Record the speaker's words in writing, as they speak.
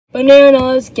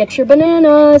Bananas, get your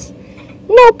bananas.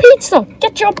 No pizza,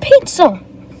 get your pizza.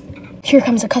 Here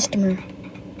comes a customer.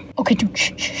 Okay, dude,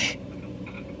 shh.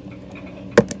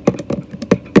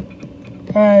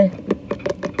 Hey.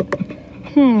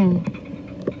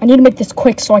 I need to make this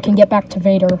quick so I can get back to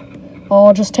Vader.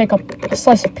 I'll just take a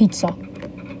slice of pizza.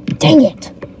 Dang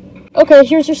it. Okay,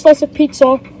 here's your slice of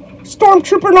pizza.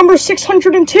 Stormtrooper number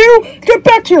 602, get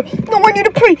back here. No, I need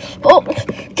to pee. Oh,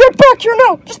 get back here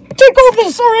now. Just take all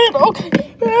this, all right? Okay.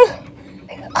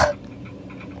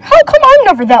 How come I'm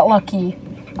never that lucky?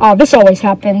 Oh, this always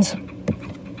happens.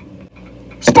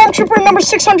 Stormtrooper number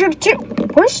 602.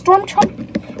 Where's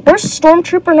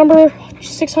Stormtrooper number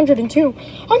 602?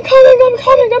 I'm coming.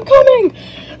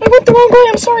 I went the wrong way.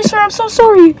 I'm sorry, sir. I'm so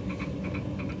sorry.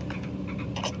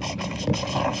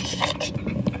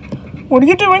 What are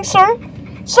you doing, sir?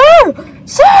 Sir!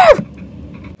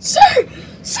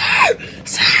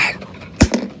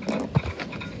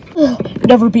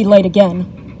 Never be late again.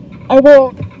 I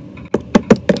won't.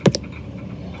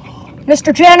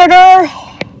 Mr. Janitor!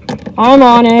 I'm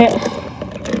on it.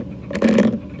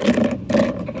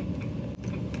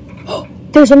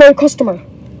 There's another customer.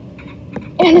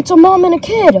 And it's a mom and a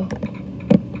kid.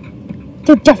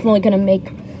 They're definitely gonna make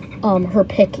her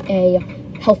pick a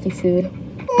healthy food.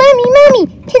 Mommy,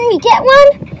 can we get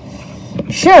one?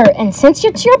 Sure, and since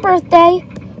it's your birthday,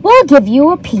 we'll give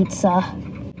you a pizza.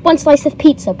 One slice of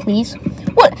pizza, please.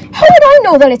 What? How would I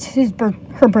know that it's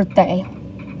her birthday?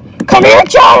 Come here,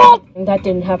 child! That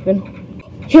didn't happen.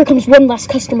 Here comes one last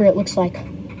customer, it looks like.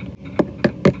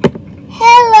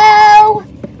 Hello!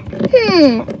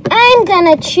 I'm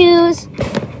gonna choose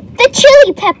the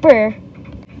chili pepper.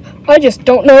 I just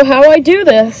don't know how I do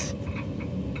this.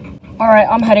 Alright,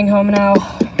 I'm heading home now.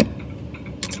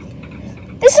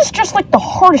 This is just like the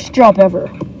hardest job ever.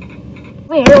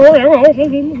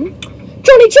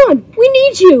 Johnny John, we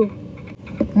need you!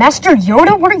 Master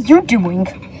Yoda, what are you doing?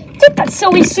 Get that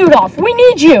silly suit off, we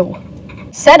need you!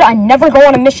 Said I never go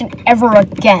on a mission ever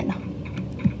again.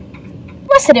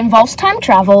 Unless it involves time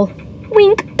travel.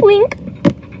 Wink, wink.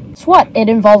 Guess what? It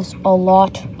involves a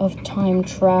lot of time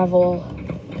travel.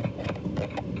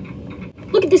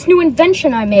 Look at this new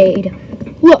invention I made.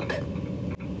 Look.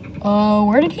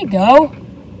 Where did he go?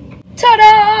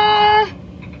 Ta-da!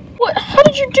 What? How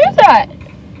did you do that?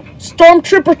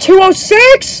 Stormtrooper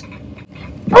 206?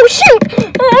 Oh, shoot!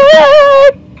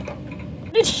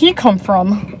 Where did he come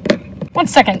from? 1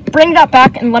 second. Bring that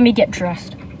back and let me get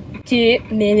dressed. 2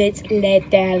 minutes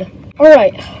later.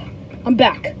 Alright. I'm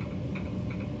back.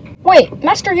 Wait,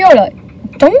 Master Yoda.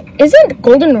 Isn't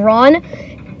Golden Ron,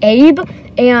 Abe,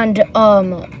 and,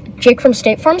 Jake from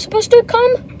State Farm supposed to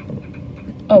come?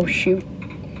 Oh, shoot.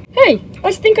 Hey,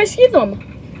 I think I see them.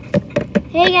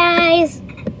 Hey, guys.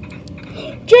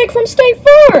 Jake from State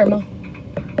Farm.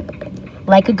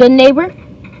 Like a good neighbor?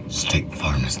 State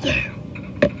Farm is there.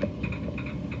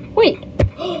 Wait.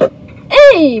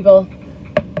 Abe.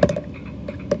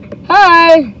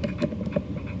 Hi.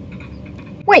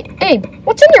 Wait, Abe,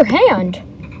 what's in your hand?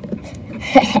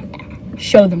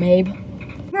 Show them, Abe.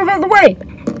 Move out of the way.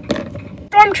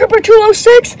 Stormtrooper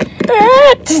 206.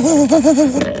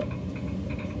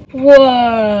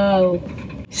 Whoa.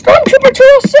 Stormtrooper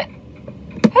 206.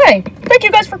 Hey, thank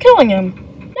you guys for killing him.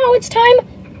 Now it's time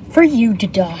for you to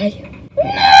die.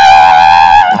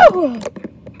 No!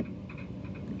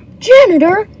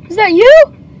 Janitor, is that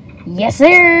you? Yes,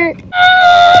 sir.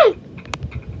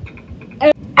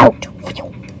 Out.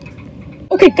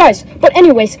 Okay, guys, but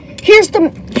anyways, here's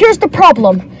the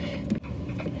problem.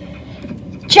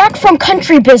 Jack from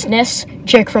Country Business,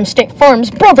 Jake from State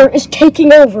Farm's brother, is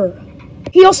taking over.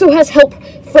 He also has help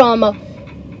from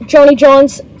Johnny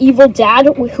John's evil dad,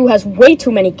 who has way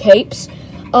too many capes,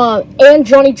 and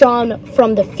Johnny John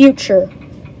from the future.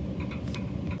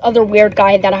 Other weird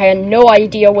guy that I had no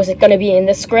idea was it going to be in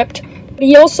this script. But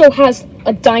he also has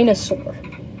a dinosaur.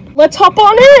 Let's hop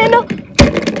on in!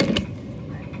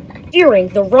 During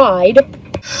the ride...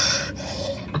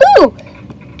 Ooh!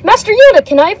 Master Yoda,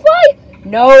 can I fly?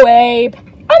 No, Abe.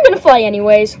 I'm gonna fly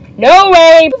anyways. No,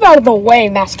 Abe! Move out of the way,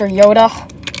 Master Yoda.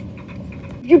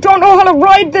 You don't know how to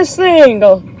ride this thing!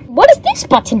 What does this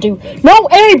button do? No,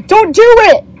 Abe, don't do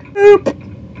it! Oop!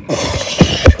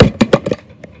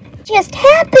 Just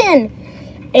happened!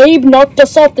 Abe knocked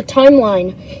us off the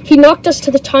timeline. He knocked us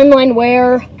to the timeline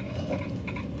where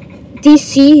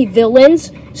DC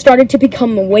villains started to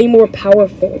become way more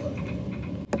powerful.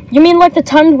 You mean like the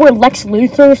time where Lex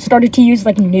Luthor started to use,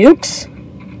 like, nukes?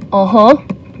 Uh-huh.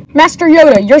 Master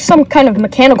Yoda, you're some kind of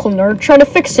mechanical nerd trying to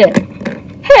fix it.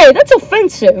 Hey, that's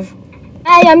offensive.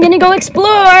 Hey, I'm gonna go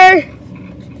explore.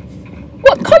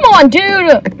 What? Come on,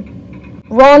 dude.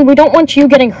 Ron, we don't want you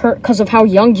getting hurt because of how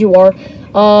young you are.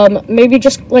 Maybe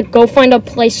just, like, go find a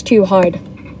place to hide.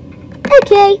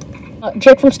 Okay.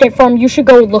 Jake from State Farm, you should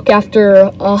go look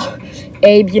after,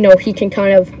 Abe. You know, he can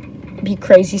kind of be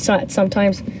crazy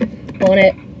sometimes on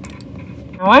it.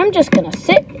 Now I'm just gonna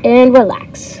sit and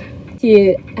relax.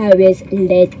 2 hours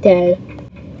later.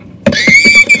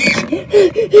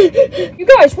 You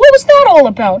guys, what was that all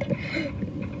about?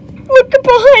 Look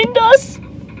behind us!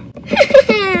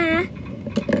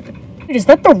 Dude, is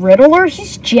that the Riddler?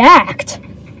 He's jacked.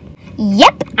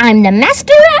 Yep, I'm the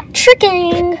master at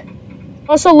tricking.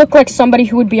 Also look like somebody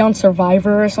who would be on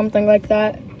Survivor or something like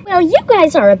that. Well, you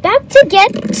guys are about to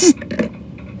get...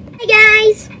 Hey,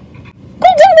 guys.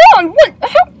 Golden Ron, what?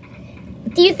 How?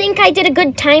 Do you think I did a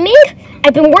good timing?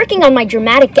 I've been working on my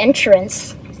dramatic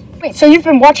entrance. Wait, so you've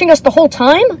been watching us the whole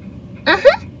time?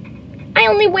 Uh-huh. I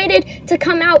only waited to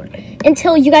come out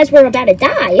until you guys were about to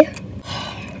die.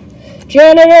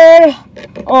 Janitor,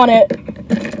 on it.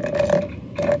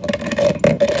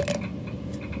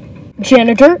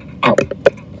 Janitor, out.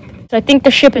 I think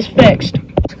the ship is fixed.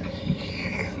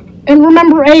 And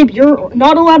remember, Abe, you're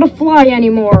not allowed to fly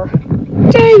anymore.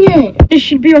 Dang it! This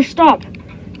should be our stop. No,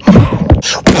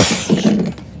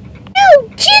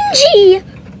 Gingy!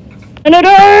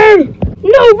 Janitor!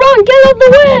 No, Ron, get out of the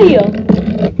way!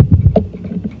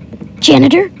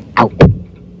 Janitor, out.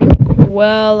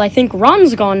 Well, I think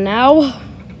Ron's gone now.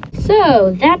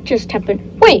 So, that just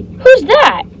happened. Wait, who's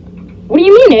that? What do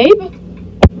you mean, Abe?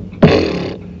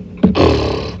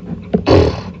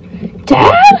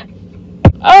 Dad?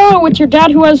 Oh, it's your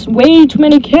dad who has way too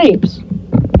many capes.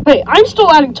 Hey, I'm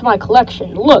still adding to my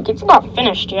collection. Look, it's not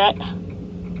finished yet.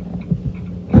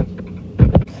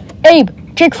 Abe,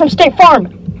 Jake from State Farm.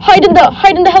 Hide in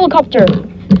the helicopter.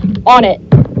 On it.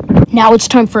 Now it's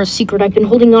time for a secret I've been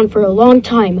holding on for a long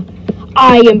time.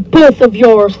 I am both of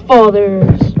your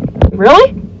fathers.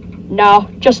 Really? No,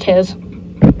 just his.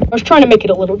 I was trying to make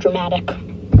it a little dramatic.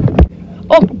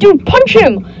 Oh, dude, punch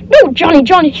him! No,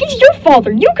 Johnny, he's your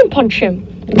father. You can punch him.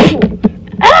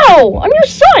 Ow! I'm your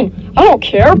son! I don't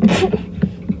care.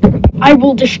 I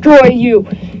will destroy you.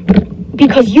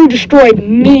 Because you destroyed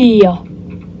me.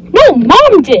 No,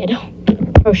 Mom did!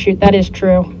 Oh shoot, that is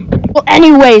true. Well,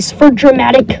 anyways, for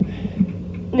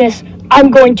dramaticness,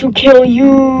 I'm going to kill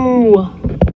you.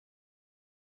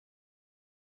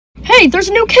 Hey, there's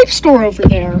a new cape store over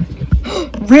there.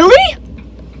 Really?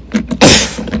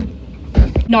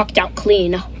 Knocked out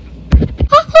clean.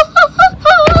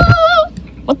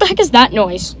 What the heck is that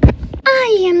noise?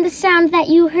 I am the sound that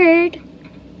you heard.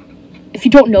 If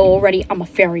you don't know already, I'm a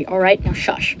fairy, alright? Now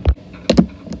shush.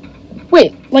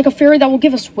 Wait, like a fairy that will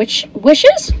give us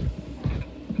wishes?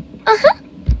 Uh-huh. How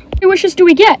many wishes do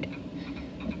we get?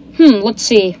 Let's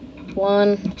see.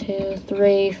 1, 2,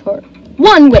 3, 4.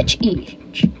 1 wish each.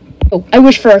 Oh, I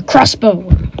wish for a crossbow.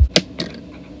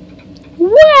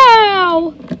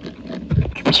 Wow!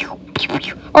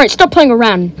 Alright, stop playing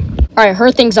around. Alright,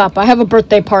 hurry things up. I have a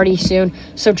birthday party soon,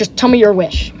 so just tell me your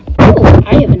wish. Oh,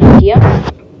 I have an idea.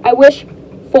 I wish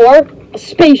for a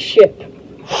spaceship.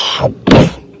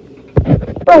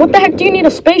 Bro, what the heck do you need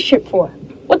a spaceship for?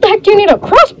 What the heck do you need a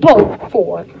crossbow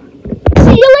for?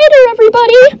 See you later,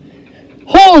 everybody!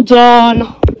 Hold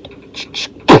on.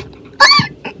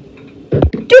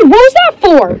 Dude, what was that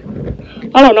for?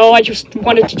 I don't know, I just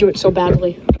wanted to do it so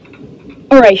badly.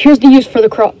 Alright, here's the use for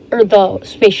the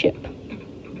spaceship.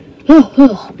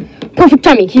 Perfect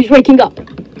timing, he's waking up.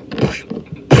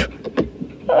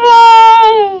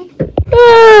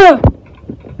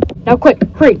 Now quick,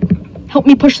 hurry. Help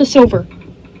me push this over.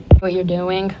 What you're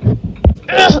doing.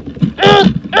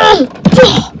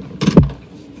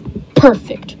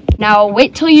 Perfect. Now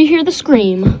wait till you hear the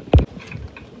scream.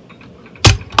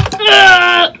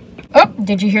 Oh,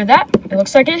 did you hear that? It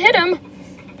looks like it hit him.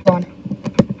 Hold on.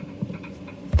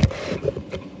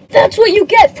 That's what you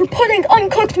get for putting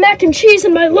uncooked mac and cheese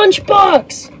in my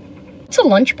lunchbox. What's a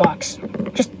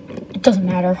lunchbox? Just, it doesn't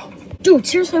matter. Dude,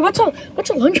 seriously, what's a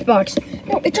lunchbox?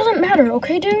 No, it doesn't matter,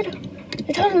 okay, dude?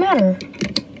 It doesn't matter.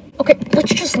 Okay,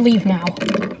 let's just leave now.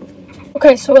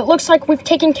 Okay, so it looks like we've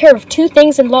taken care of 2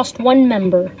 things and lost 1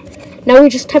 member. Now we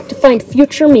just have to find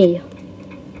future me.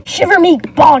 Shiver me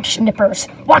bog snippers,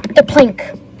 walk the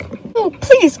plank. Oh,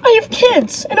 please, I have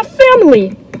kids and a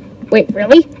family. Wait,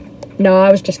 really? No,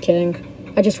 I was just kidding.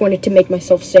 I just wanted to make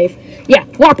myself safe. Yeah,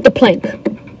 walk the plank.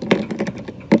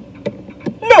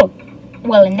 No.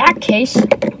 Well, in that case,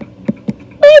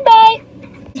 bye-bye.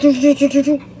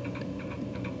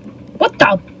 What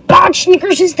the bog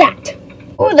sneakers is that?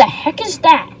 Who the heck is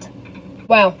that?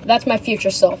 Wow, that's my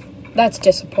future self. That's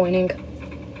disappointing.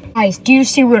 Guys, do you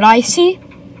see what I see?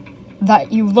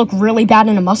 That you look really bad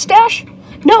in a mustache?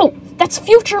 No, that's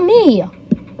future me.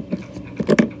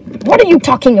 What are you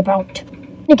talking about?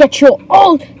 To get you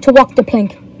all to walk the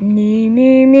plank. Me,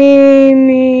 me, me,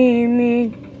 me, me.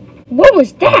 What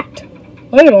was that?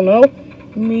 I don't know.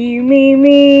 Me, me,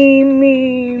 me,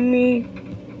 me, me.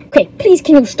 Okay, please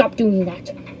can you stop doing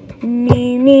that?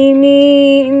 Me, me,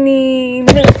 me, me,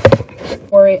 me.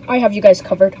 Alright, I have you guys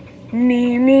covered.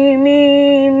 Me, me,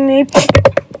 me, me.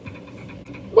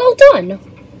 Well done.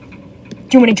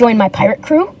 Do you want to join my pirate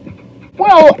crew?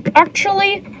 Well,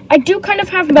 actually, I do kind of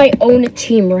have my own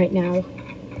team right now.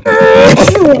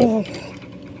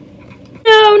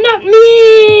 No, not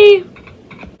me!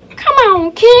 Come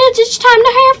on, kids, it's time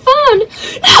to have fun!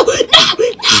 No!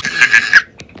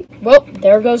 Well,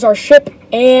 there goes our ship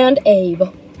and Abe.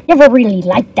 Never really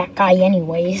liked that guy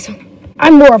anyways.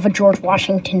 I'm more of a George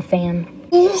Washington fan.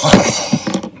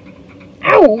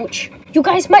 Ouch! You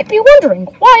guys might be wondering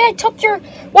why I took your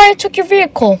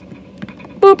vehicle.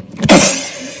 Boop.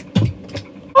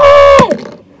 Oh!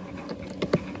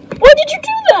 Why did you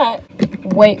do that?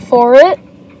 Wait for it.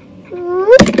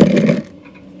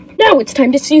 Now it's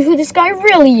time to see who this guy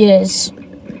really is.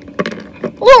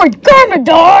 Lord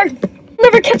Garmador!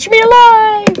 Never catch me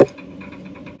alive!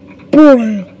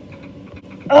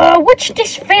 What's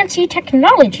this fancy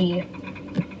technology?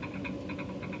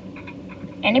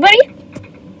 Anybody?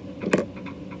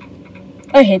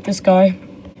 I hate this guy.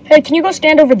 Hey, can you go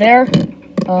stand over there?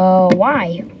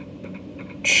 Why?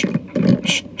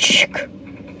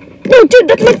 No, dude,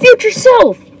 that's my future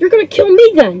self! You're gonna kill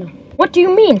me then! What do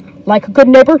you mean? Like a good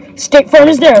neighbor, State Farm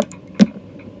is there.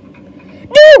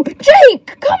 No!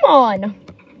 Jake! Come on!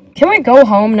 Can we go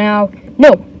home now?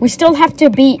 No, we still have to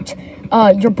beat,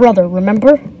 your brother,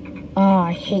 remember?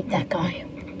 I hate that guy.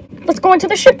 Let's go into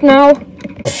the ship now.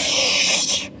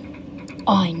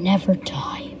 I never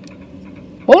die.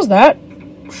 What was that?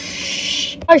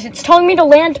 Guys, it's telling me to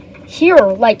land here,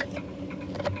 like,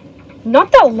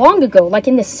 not that long ago, like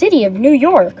in the city of New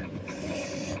York.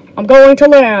 I'm going to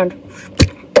land.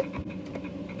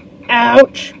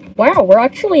 Ouch. Wow, we're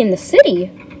actually in the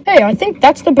city. Hey, I think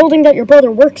that's the building that your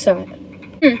brother works at.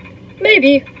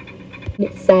 Maybe.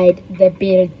 Inside the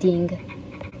building.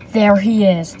 There he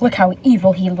is. Look how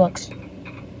evil he looks.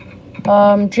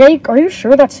 Jake, are you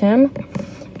sure that's him?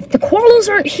 If the koalas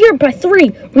aren't here by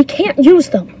 3, we can't use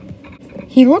them.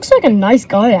 He looks like a nice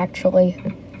guy, actually.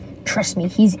 Trust me,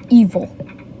 he's evil.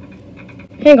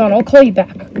 Hang on, I'll call you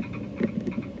back.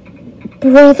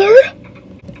 Brother?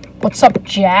 What's up,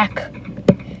 Jack?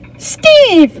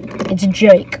 Steve! It's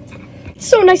Jake.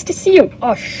 So nice to see you.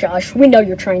 Oh, shush. We know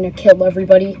you're trying to kill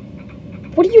everybody.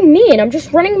 What do you mean? I'm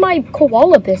just running my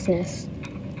koala business.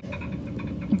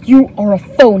 You are a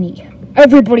phony.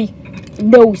 Everybody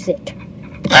knows it.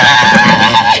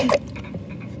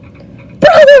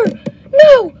 Brother!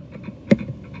 No!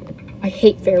 I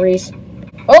hate fairies.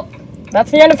 Oh, that's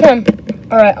the end of him.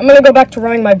 Alright, I'm gonna go back to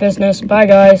running my business. Bye,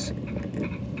 guys.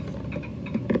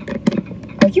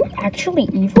 Are you actually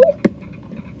evil?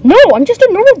 No, I'm just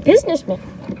a normal businessman.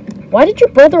 Why did your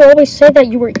brother always say that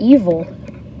you were evil?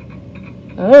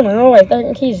 I don't know, I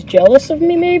think he's jealous of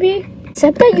me, maybe?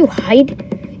 Except that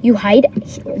you hide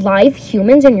live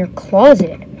humans in your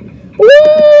closet.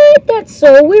 What? That's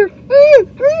so weird.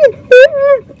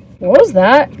 What was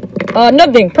that?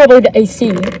 Nothing, probably the AC.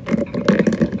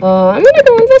 I'm gonna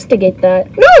go investigate that.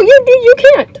 No, you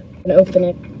can't. I'm gonna open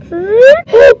it.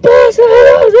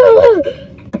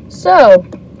 So,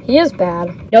 he is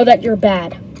bad. Know that you're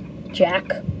bad,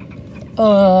 Jack.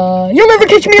 You'll never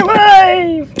catch me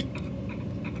alive!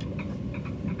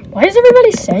 Why is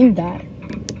everybody saying that?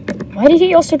 Why did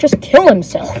he also just kill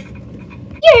himself?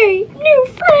 Yay, new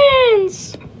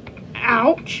friends!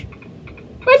 Ouch.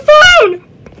 My phone!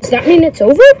 Does that mean it's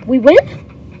over? We win?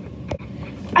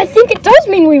 I think it does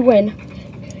mean we win.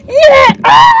 Yeah!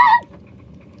 Ah!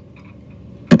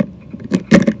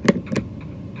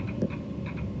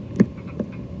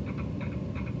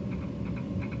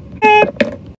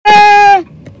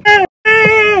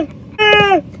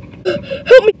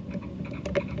 Help me!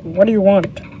 What do you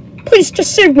want? Please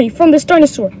just save me from this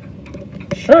dinosaur.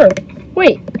 Sure.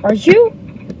 Wait, are you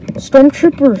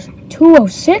Stormtrooper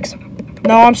 206?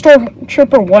 No, I'm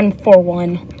Stormtrooper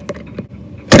 141.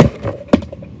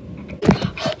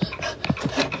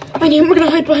 I mean, we're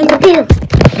gonna hide behind the bear.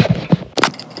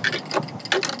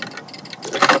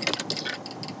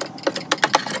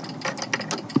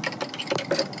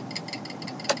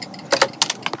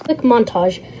 Quick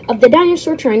montage of the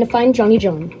dinosaur trying to find Johnny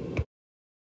John.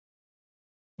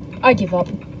 I give up.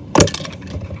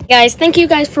 Guys, thank you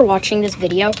guys for watching this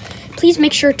video. Please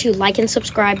make sure to like and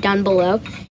subscribe down below.